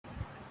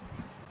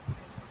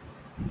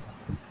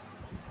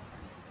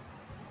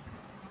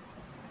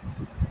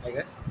Hey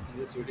guys, in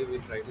this video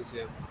we'll try to see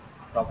a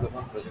problem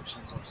on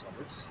projections of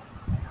solids.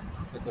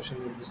 The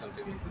question will be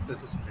something like this.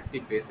 This is pretty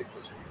basic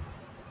question.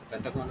 A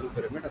pentagonal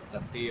pyramid of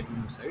 30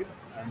 mm side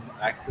and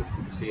axis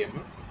 60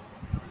 mm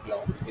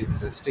long is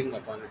resting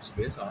upon its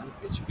base on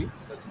HP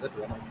such that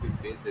one of the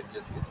base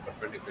edges is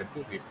perpendicular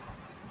to VP.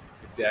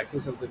 If the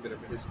axis of the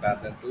pyramid is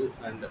parallel to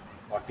and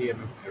 40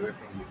 away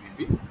from the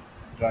VP,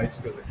 draw its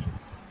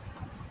projections.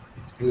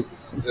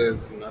 This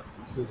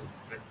is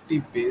pretty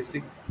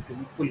basic,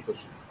 simple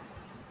question.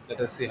 Let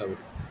us see how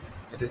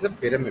it is a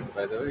pyramid,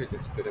 by the way, it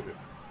is pyramid.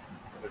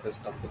 Let us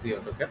come to the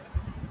AutoCAD.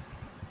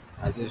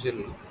 As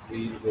usual,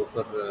 we will go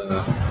for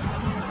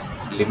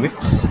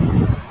limits.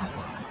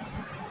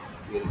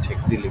 We will check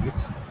the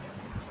limits.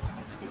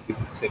 We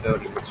will set our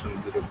limits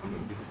from 0, 0 to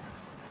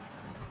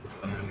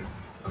 500,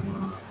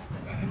 500.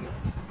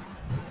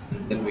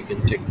 And then we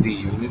can check the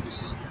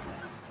units.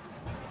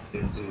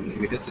 It's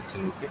in meters, it's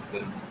in okay.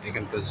 Then I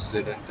can press Z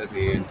enter,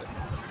 A enter.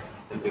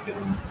 Then we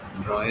can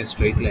draw a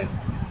straight line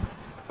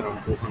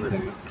around 200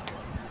 mm.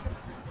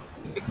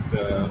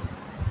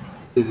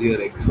 This is your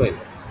XY.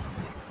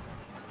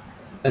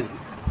 Then,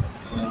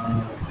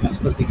 as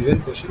per the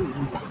given question,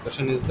 the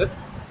question is that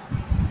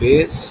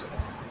base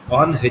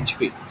on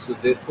HP. So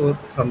therefore,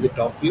 from the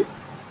top view,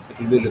 it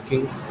will be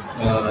looking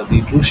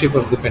the true shape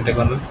of the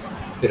pentagonal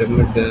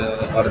pyramid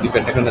or the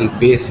pentagonal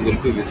base will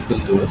be visible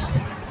to us.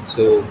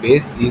 So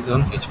base is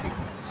on HP.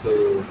 So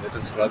let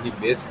us draw the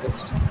base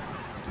first.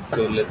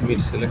 So let me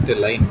select a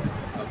line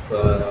of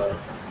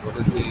what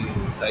is the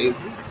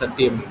size?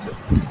 30 mm.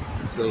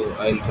 So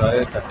I'll draw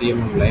a 30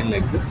 mm line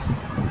like this,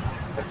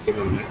 30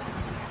 mm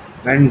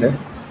line, and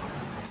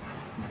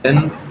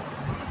then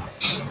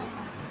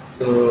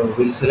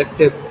we'll select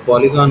a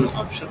polygon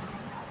option,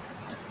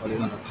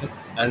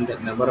 and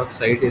number of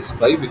side is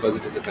 5 because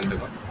it is a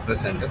pentagon.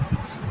 Press enter.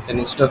 Then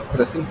instead of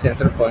pressing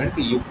center point,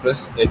 you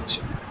press edge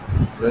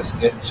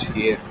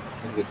here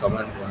in the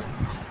command line,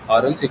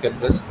 or else you can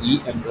press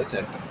E and press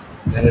enter.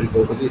 Then it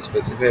will go to the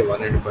specify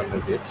one end point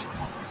of the edge.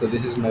 So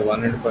this is my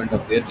one end point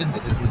of the edge, and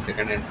this is my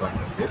second end point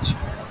of the edge.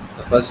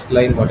 The first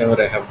line,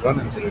 whatever I have drawn,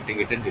 I'm selecting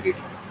it and deleting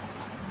it.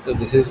 So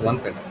this is one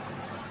pentagon.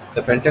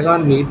 The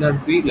pentagon need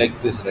not be like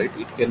this, right?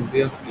 It can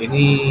be of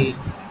any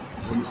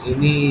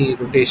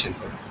rotation.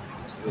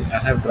 Right? I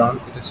have drawn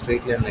it a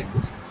straight line like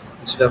this.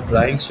 Instead of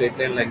drawing straight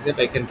line like that,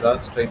 I can draw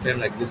straight line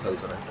like this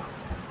also. Right?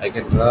 I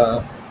can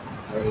draw.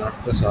 I will not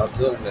press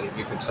ortho, and I'll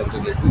keep it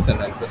something like this,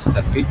 and I'll press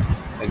 30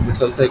 like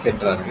this also. I can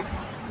draw it.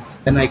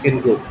 Then I can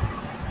go.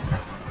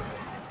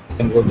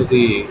 To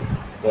the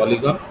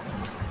polygon.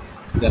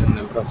 Then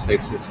number of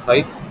sides is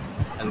 5,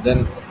 and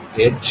then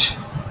edge.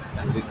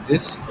 And with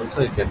this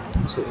also I can.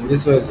 So in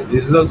this way also,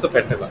 this is also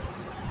pentagon.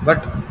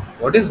 But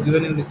what is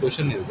given in the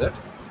question is that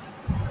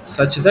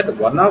such that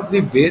one of the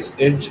base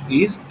edge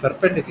is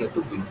perpendicular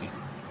to VP.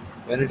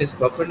 When it is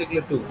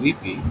perpendicular to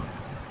VP,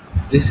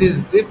 this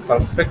is the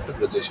perfect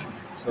position.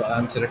 So I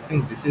am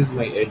selecting this is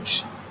my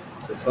edge.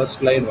 So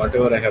first line,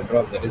 whatever I have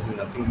drawn, that is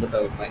nothing but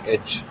my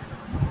edge.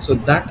 So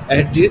that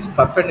edge is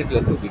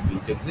perpendicular to VP. You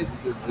can see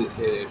this is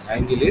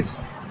angle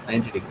is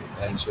 90 degrees.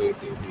 I will show it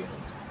to you here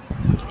also.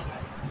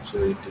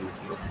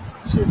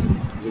 So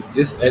with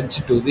this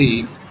edge to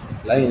the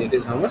line, it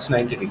is how much?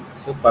 90 degrees.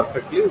 So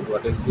perfectly,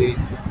 what is the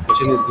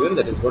question is given,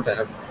 that is what I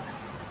have.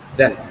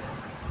 Then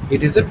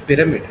it is a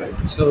pyramid,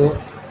 right? So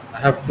I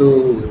have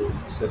to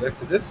select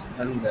this,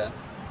 and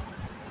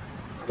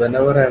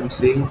whenever I am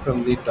seeing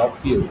from the top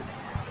view,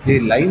 the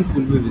lines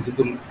will be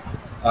visible,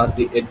 or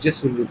the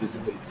edges will be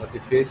visible, or the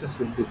faces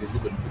will be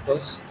visible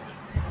because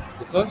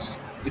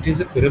it is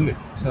a pyramid.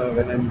 So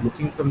when I am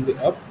looking from the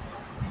up,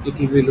 it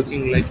will be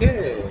looking like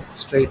a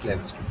straight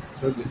line.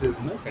 So this is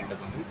my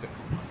pentagonal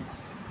pyramid.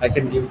 I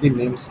can give the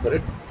names for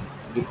it.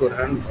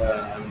 Beforehand,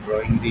 I'm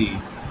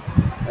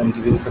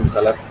giving some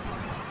color.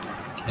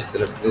 I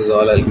select this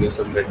all, I'll give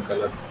some red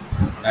color,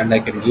 and I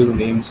can give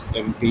names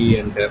MP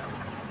and F.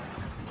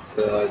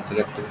 So I'll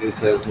select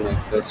this as my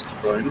first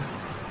point.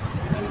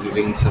 I'm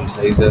giving some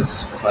size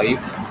as 5,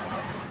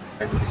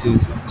 and this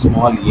is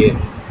small a.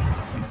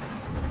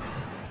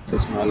 So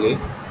small a.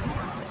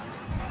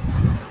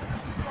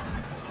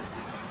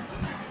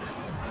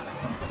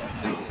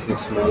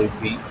 Small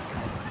b.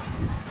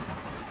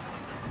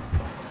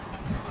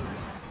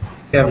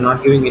 See, I am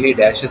not giving any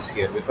dashes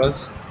here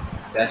because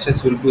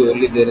dashes will be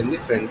only there in the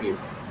front view.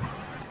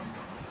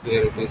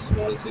 Here it is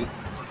small c.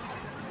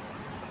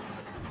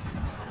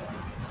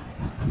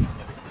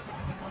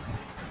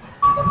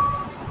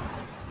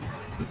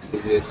 This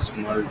is here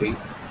small d.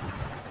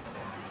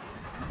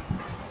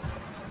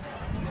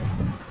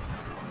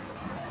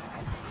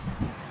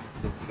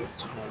 This is here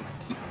small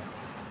d.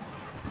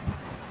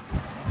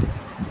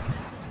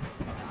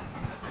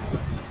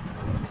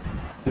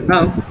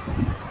 Now,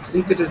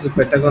 since it is a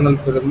pentagonal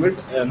pyramid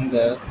and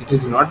it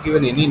is not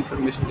given any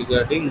information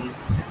regarding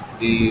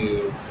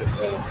the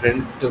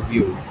front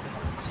view,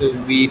 so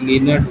we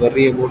need not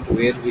worry about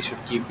where we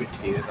should keep it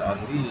here on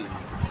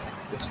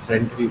this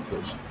front view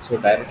portion. So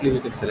directly we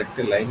can select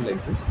a line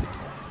like this.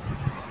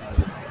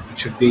 It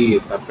should be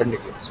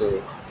perpendicular.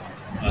 So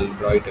I'll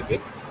draw it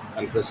again.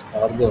 I'll press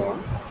ortho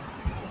on,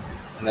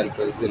 and I'll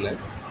press the line,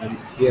 and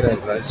here I'll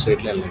draw a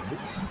straight line like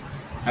this,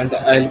 and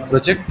I'll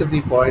project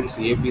the points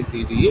A, B,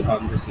 C, D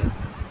on this line.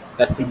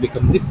 That will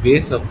become the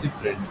base of the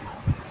front.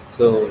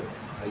 So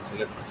I'll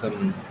select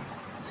some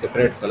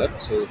separate color.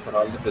 So for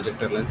all the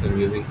projector lines, I'm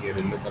using here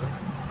yellow color.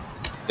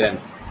 Then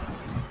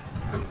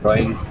I'm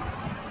drawing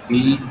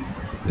B,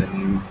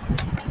 then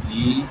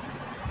E,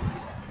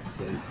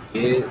 then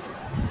A.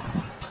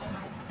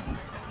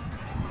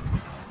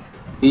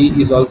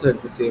 B is also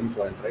at the same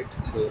point, right?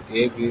 So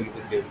A, B will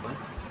be same point,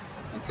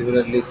 and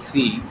similarly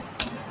C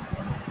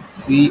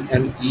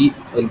and E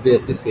will be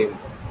at the same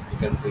point. You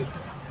can see.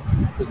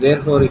 So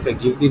therefore, if I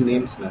give the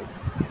names now,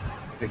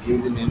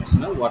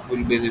 what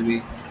will be the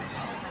be?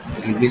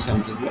 It will be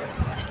something like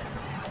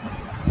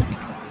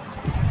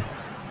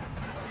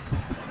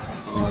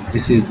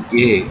this is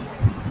A.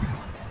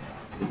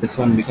 So this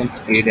one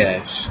becomes A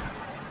dash.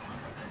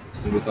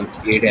 This one becomes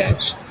A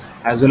dash.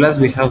 As well as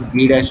we have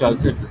B dash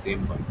also at the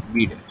same point.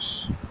 B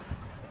dash.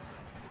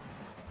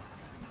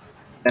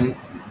 Then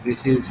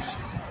this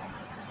is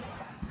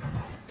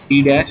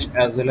C dash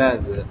as well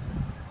as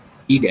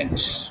E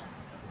dash.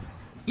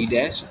 E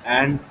dash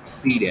and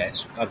C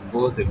dash are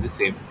both at the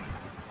same point.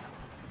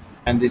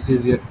 And this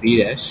is your D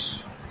dash.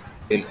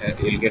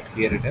 You'll get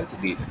here it as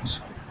D dash.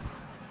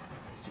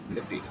 This is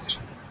your D dash.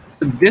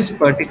 So this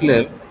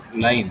particular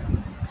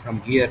line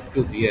from here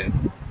to here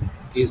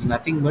is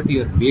nothing but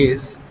your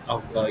base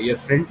of your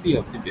front view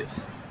of the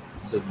base.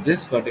 So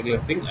this particular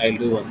thing, I'll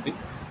do one thing.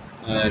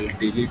 I'll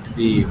delete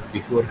the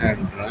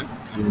beforehand drawing,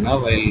 and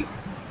now I'll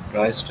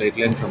draw a straight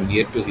line from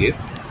here to here,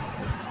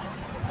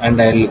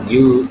 and I'll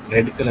give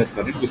red color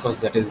for it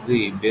because that is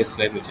the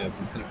baseline which I have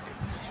been selected.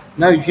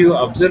 Now if you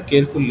observe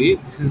carefully,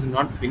 this is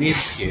not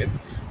finished here,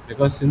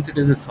 because since it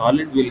is a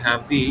solid, we'll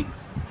have the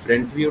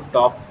front view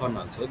top one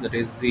also, that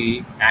is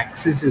the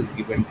axis is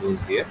given to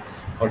us here.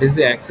 What is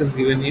the axis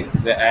given here?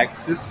 The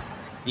axis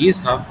is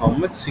how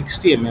much?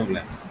 60 mm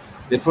length.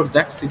 Therefore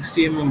that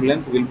 60 mm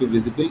length will be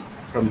visible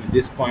from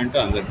this point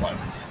to another point.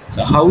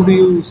 So how do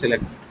you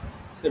select it?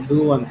 So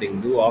do one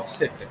thing, do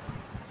offset,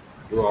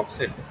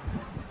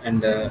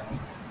 and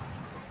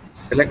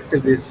select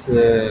this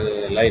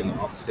line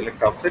of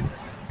select offset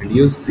and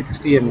use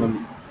 60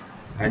 mm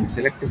and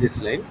select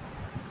this line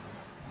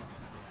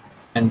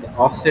and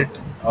offset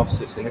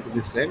select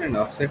this line and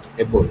offset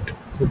about.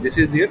 So this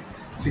is your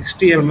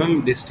 60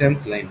 mm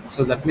distance line.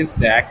 So that means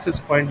the access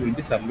point will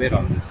be somewhere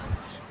on this.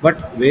 But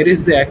where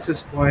is the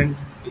access point?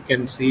 You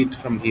can see it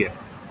from here.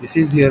 This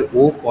is your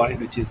O point,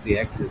 which is the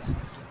axis.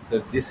 So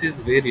this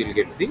is where you'll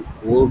get the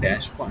O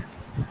dash point.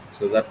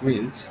 So that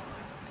means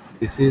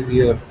this is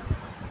your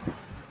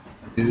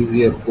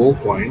O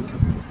point.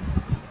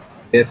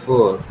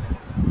 Therefore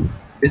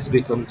this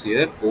becomes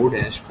your O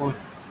dash point.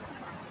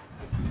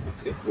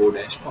 O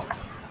dash point.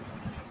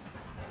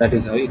 That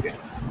is how you get.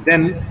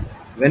 Then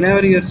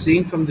whenever you are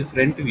seeing from the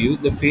front view,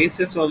 the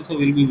faces also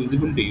will be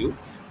visible to you.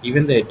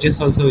 Even the edges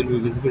also will be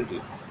visible to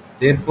you.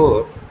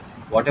 Therefore,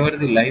 whatever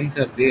the lines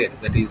are there,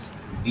 that is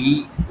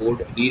D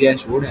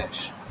dash O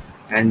dash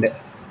and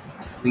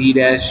C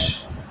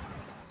dash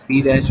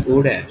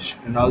O dash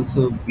and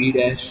also B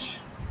dash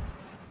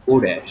O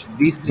dash,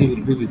 these three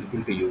will be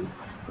visible to you.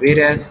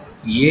 Whereas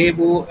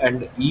AO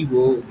and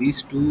EO,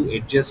 these two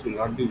edges will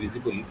not be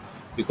visible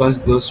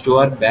because those two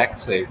are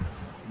backside.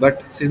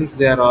 But since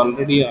they are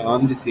already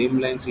on the same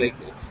lines like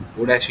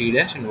O dash E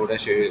dash and O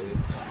dash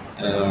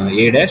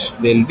A dash,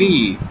 they'll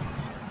be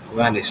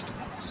vanished.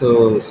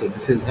 So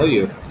this is how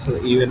you.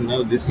 So even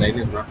now this line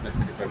is not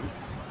necessary for me.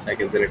 So I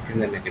can select it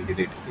and then I can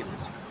delete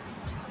it.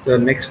 The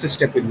next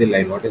step in the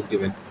line, what is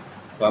given?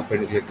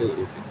 Perpendicular to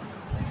VP.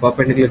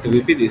 Perpendicular to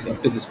VP, this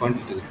up to this point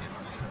it is written.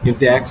 If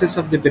the axis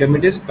of the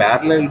pyramid is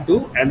parallel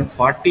to and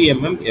 40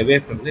 mm away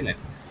from the line.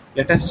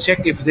 Let us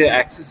check if the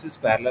axis is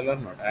parallel or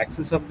not.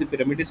 Axis of the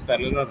pyramid is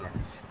parallel or not.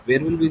 Where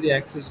will be the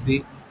axis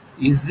be?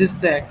 Is this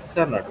the axis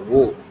or not?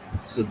 O.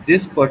 So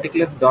this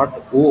particular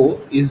dot O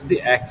is the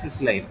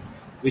axis line,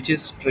 which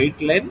is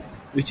straight line,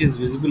 which is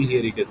visible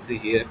here. You can see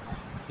here.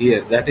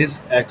 That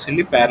is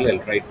actually parallel,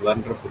 right?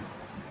 Wonderful.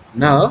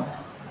 Now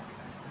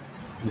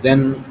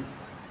then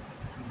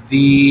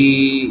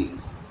the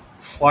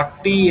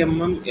 40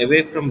 mm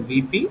away from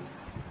VP,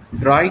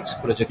 draw its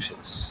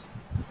projections.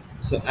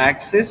 So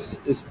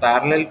axis is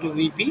parallel to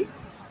VP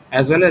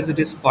as well as it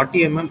is 40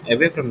 mm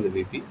away from the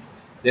VP.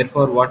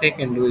 Therefore what I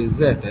can do is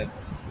that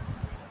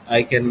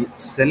I can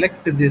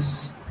select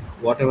this,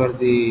 whatever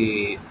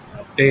the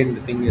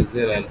obtained thing is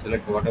there, I'll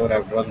select whatever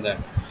I've drawn that.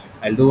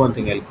 I'll do one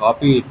thing, I'll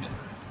copy it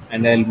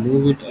and I'll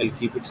move it, I'll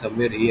keep it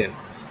somewhere here.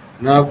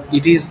 Now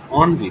it is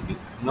on VP.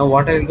 Now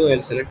what I'll do,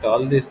 I'll select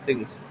all these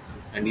things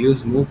and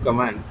use move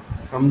command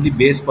from the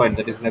base point,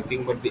 that is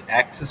nothing but the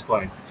axis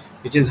point,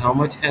 which is how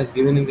much has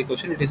given in the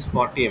question. It is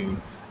 40 mm.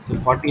 So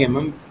 40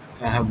 mm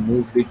I have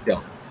moved it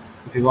down.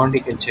 If you want,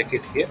 you can check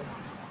it here.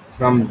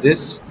 From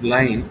this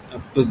line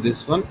up to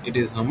this one, it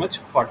is how much?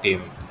 40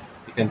 mm.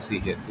 You can see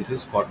here, this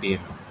is 40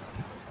 mm.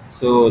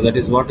 So that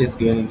is what is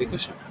given in the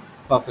question.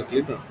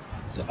 Perfectly drawn.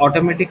 So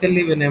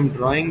automatically when I'm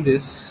drawing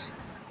this,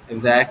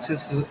 if the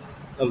axis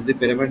of the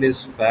pyramid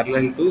is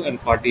parallel to and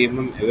 40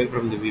 away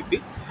from the VP,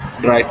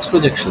 draw its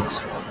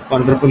projections.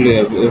 Wonderfully,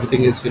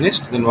 everything is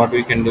finished. Then what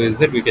we can do is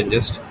that we can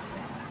just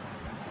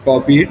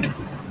copy it,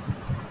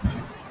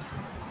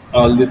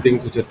 all the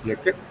things which are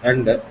selected,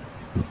 and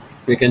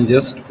we can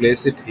just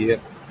place it here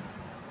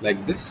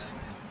like this,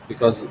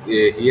 because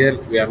here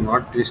we are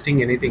not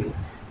twisting anything.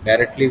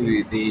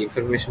 Directly the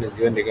information is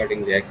given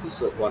regarding the axis,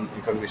 so one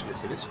information is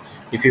finished.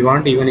 If you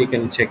want, even you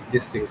can check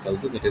these things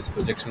also, that is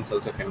projections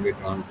also can be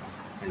drawn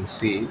and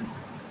see.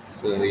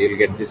 So you'll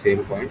get the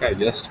same point. I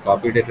just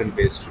copied it and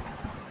pasted it.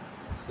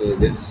 So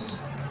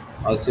this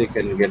also you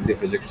can get the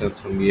projections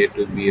from A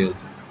to B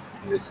also.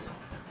 This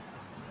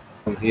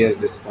from here,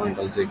 this point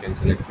also you can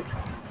select it,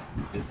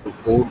 and from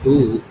O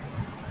to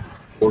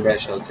O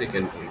dash also you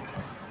can do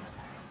it.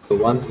 So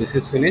once this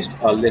is finished,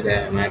 all the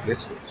matter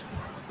is finished.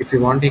 If you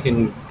want, you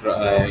can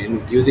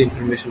give the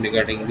information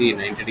regarding the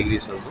 90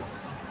 degrees also.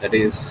 That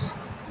is,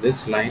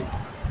 this line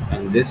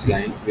and this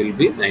line will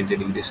be 90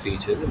 degrees to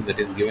each other. That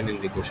is given in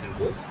the question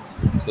to us.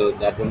 So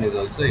that one is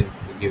also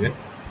given.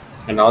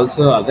 And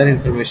also other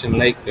information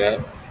like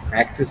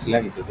axis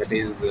length, that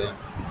is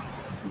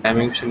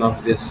dimension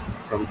of this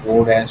from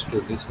O dash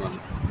to this one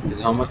is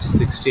how much,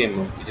 60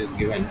 mm, which is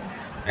given,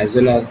 as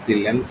well as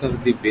the length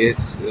of the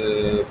base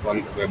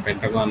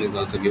pentagon is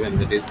also given,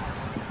 that is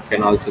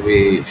can also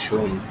be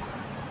shown.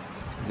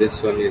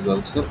 This one is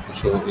also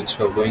shown.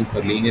 Instead of going for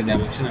linear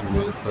dimension, I'm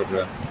going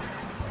for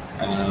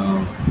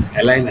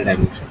aligned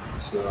dimension.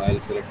 So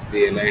I'll select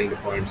the aligned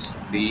points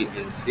B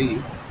and C,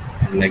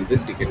 and like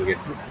this you can get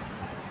this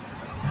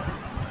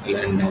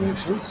aligned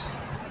dimensions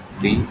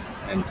B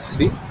and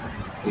C.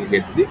 You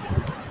get the,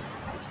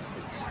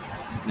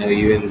 now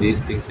even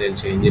these things I'll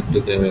change it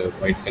to the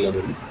white color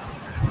only.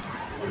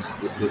 Once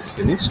this is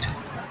finished,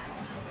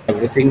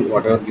 everything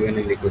whatever given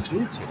in the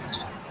question is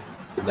finished.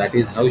 So that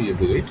is how you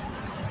do it.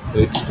 So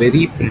it's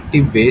very pretty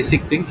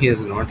basic thing. He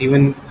has not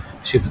even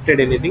shifted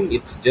anything.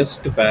 It's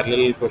just a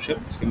parallel question,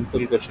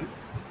 simple question.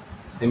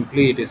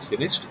 Simply it is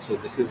finished. So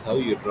this is how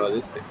you draw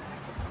this thing.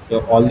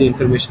 So all the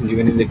information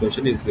given in the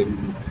question is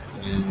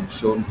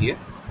shown here.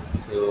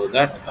 So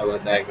that our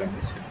diagram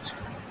is finished.